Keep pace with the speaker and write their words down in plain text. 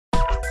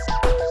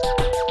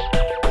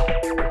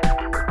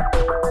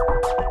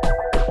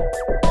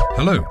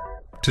Hello.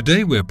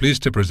 Today we're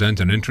pleased to present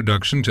an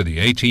introduction to the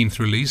 18th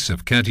release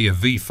of catia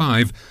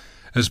v5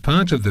 as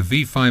part of the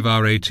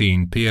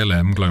v5r18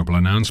 PLM global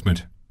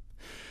announcement.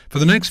 For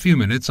the next few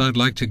minutes I'd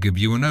like to give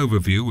you an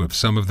overview of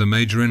some of the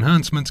major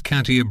enhancements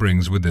catia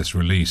brings with this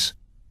release.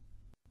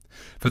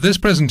 For this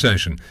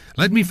presentation,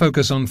 let me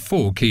focus on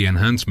 4 key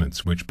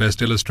enhancements which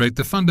best illustrate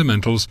the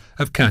fundamentals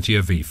of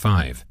catia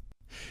v5.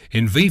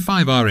 In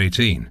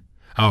v5r18,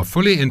 our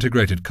fully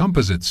integrated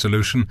composite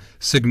solution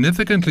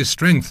significantly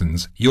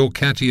strengthens your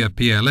catia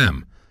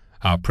PLM,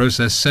 our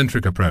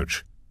process-centric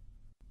approach.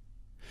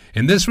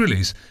 In this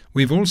release,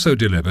 we've also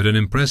delivered an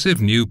impressive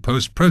new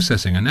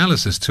post-processing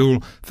analysis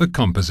tool for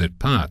composite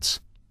parts.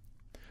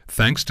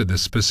 Thanks to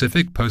this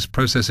specific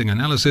post-processing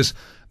analysis,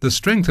 the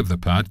strength of the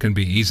part can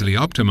be easily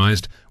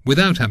optimized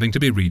without having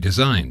to be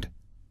redesigned.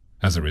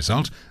 As a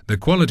result, the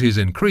quality is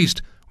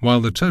increased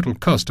while the total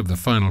cost of the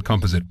final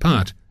composite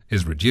part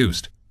is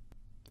reduced.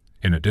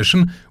 In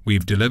addition,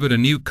 we've delivered a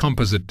new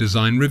composite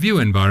design review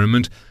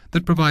environment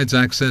that provides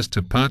access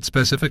to part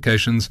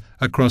specifications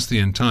across the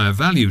entire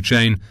value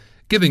chain,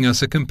 giving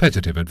us a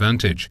competitive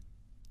advantage.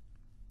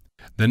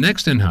 The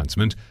next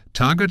enhancement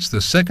targets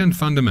the second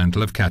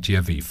fundamental of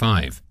catia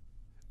v5,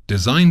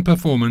 design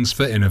performance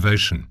for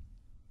innovation.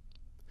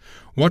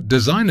 What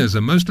designers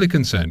are mostly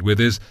concerned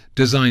with is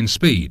design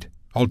speed,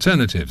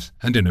 alternatives,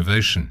 and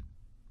innovation.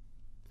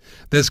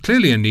 There's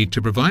clearly a need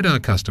to provide our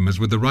customers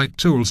with the right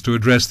tools to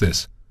address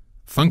this.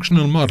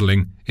 Functional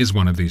modeling is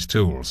one of these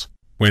tools.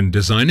 When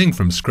designing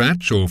from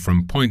scratch or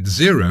from point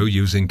zero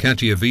using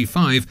catia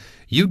v5,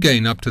 you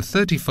gain up to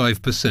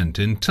 35%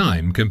 in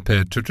time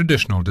compared to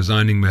traditional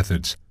designing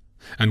methods.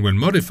 And when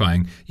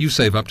modifying, you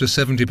save up to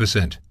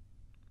 70%.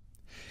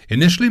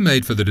 Initially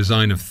made for the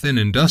design of thin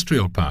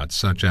industrial parts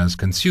such as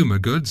consumer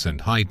goods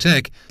and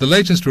high-tech, the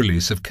latest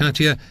release of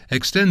catia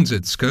extends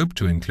its scope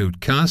to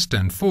include cast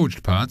and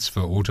forged parts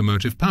for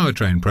automotive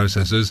powertrain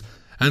processors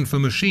and for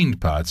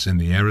machined parts in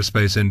the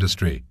aerospace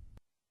industry.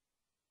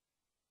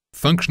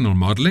 Functional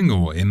modeling,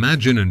 or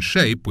imagine and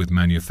shape with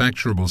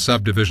manufacturable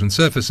subdivision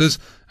surfaces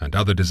and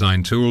other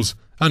design tools,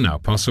 are now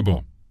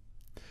possible.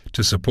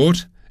 To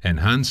support,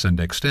 enhance and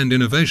extend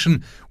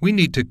innovation, we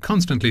need to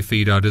constantly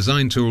feed our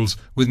design tools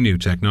with new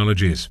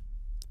technologies.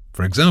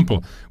 For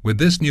example, with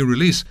this new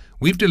release,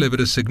 we've delivered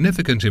a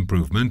significant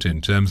improvement in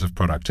terms of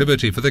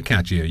productivity for the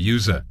catia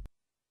user.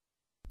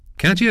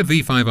 Catia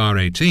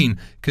v5r18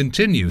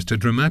 continues to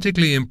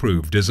dramatically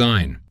improve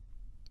design.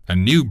 A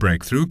new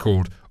breakthrough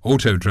called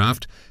Auto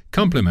Draft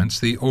complements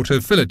the Auto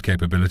Fillet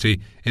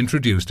capability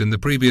introduced in the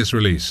previous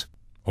release.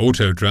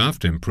 Auto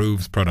Draft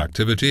improves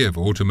productivity of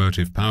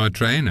automotive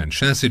powertrain and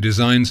chassis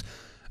designs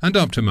and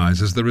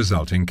optimizes the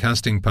resulting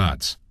casting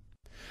parts.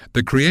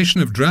 The creation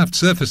of draft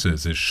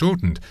surfaces is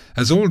shortened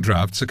as all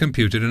drafts are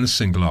computed in a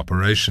single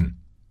operation.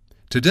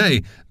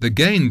 Today, the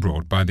gain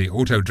brought by the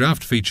Auto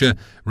Draft feature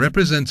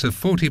represents a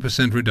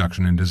 40%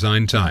 reduction in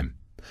design time,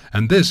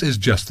 and this is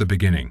just the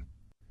beginning.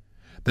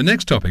 The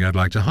next topic I'd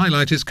like to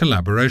highlight is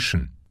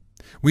collaboration.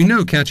 We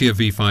know catia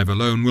v5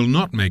 alone will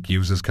not make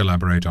users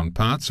collaborate on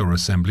parts or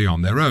assembly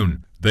on their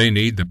own. They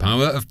need the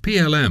power of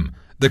PLM,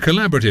 the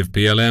collaborative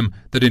PLM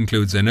that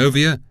includes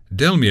Enovia,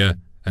 Delmia,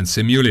 and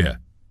Simulia.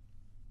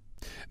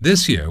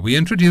 This year we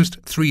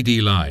introduced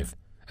 3D Live,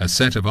 a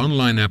set of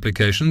online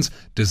applications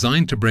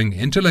designed to bring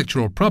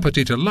intellectual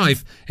property to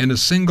life in a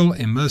single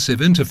immersive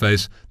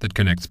interface that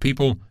connects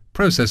people,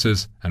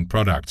 processes, and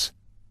products.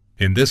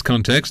 In this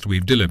context,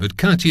 we've delivered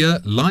catia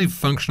Live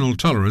Functional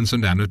Tolerance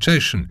and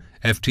Annotation,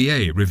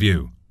 FTA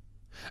Review,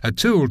 a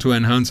tool to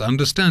enhance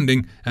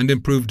understanding and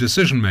improve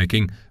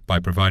decision-making by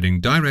providing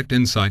direct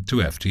insight to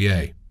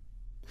FTA.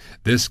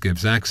 This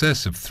gives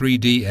access of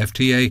 3D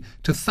FTA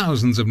to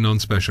thousands of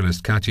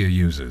non-specialist catia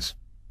users.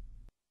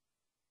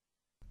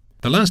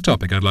 The last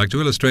topic I'd like to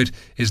illustrate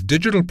is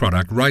digital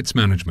product rights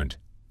management.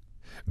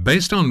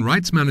 Based on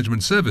Rights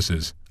Management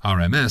Services,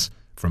 RMS,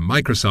 from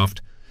Microsoft,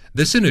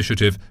 this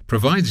initiative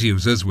provides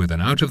users with an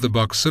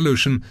out-of-the-box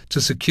solution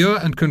to secure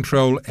and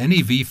control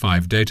any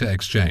v5 data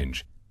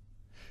exchange.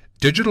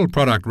 Digital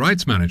product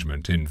rights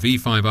management in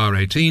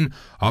v5r18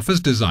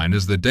 offers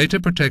designers the data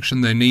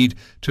protection they need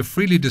to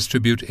freely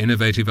distribute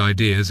innovative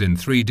ideas in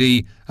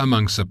 3D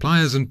among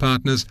suppliers and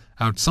partners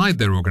outside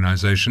their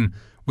organization,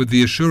 with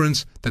the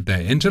assurance that their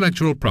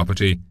intellectual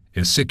property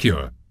is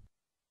secure.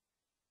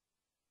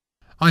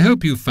 I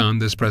hope you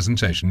found this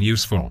presentation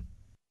useful.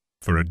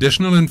 For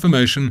additional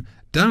information,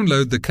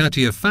 download the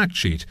catia fact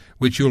sheet,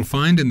 which you'll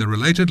find in the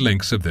related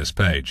links of this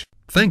page.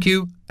 Thank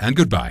you and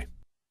goodbye.